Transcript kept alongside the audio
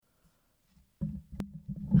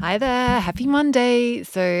Hi there, happy Monday.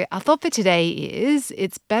 So, our thought for today is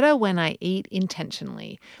it's better when I eat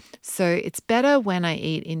intentionally. So, it's better when I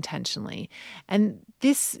eat intentionally. And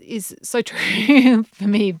this is so true for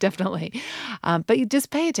me, definitely. But you just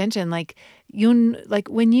pay attention. Like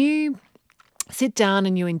when you sit down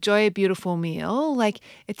and you enjoy a beautiful meal, like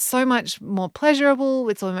it's so much more pleasurable.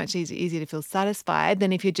 It's so much easier to feel satisfied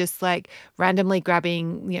than if you're just like randomly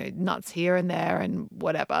grabbing, nuts here and there and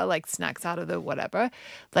whatever, like snacks out of the whatever.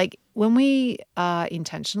 Like when we are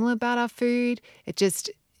intentional about our food, it's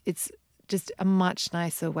just a much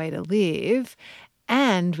nicer way to live.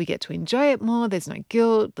 And we get to enjoy it more. There's no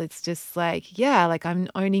guilt. It's just like, yeah, like I'm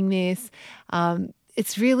owning this.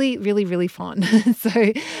 It's really, really, really fun.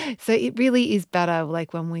 So, so it really is better,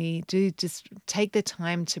 like when we do just take the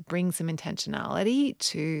time to bring some intentionality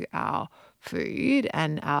to our food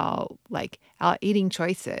and our eating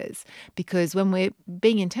choices, because when we're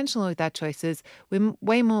being intentional with our choices, we're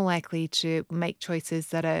way more likely to make choices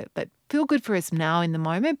that feel good for us now in the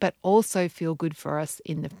moment, but also feel good for us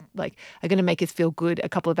are going to make us feel good a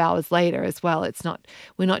couple of hours later as well.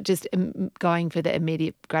 We're not just going for the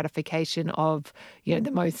immediate gratification of,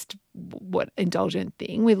 the most what indulgent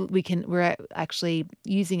thing. We're actually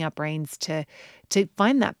using our brains to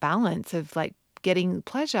find that balance of like getting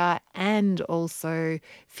pleasure and also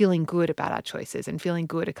feeling good about our choices and feeling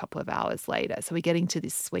good a couple of hours later. So we're getting to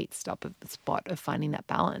this sweet spot of finding that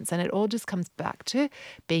balance. And it all just comes back to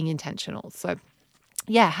being intentional. So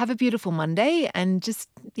yeah, have a beautiful Monday. And just,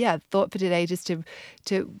 yeah, thought for today just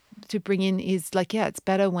to bring in is like, yeah, it's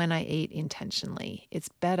better when I eat intentionally. It's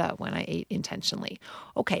better when I eat intentionally.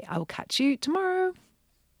 Okay, I will catch you tomorrow.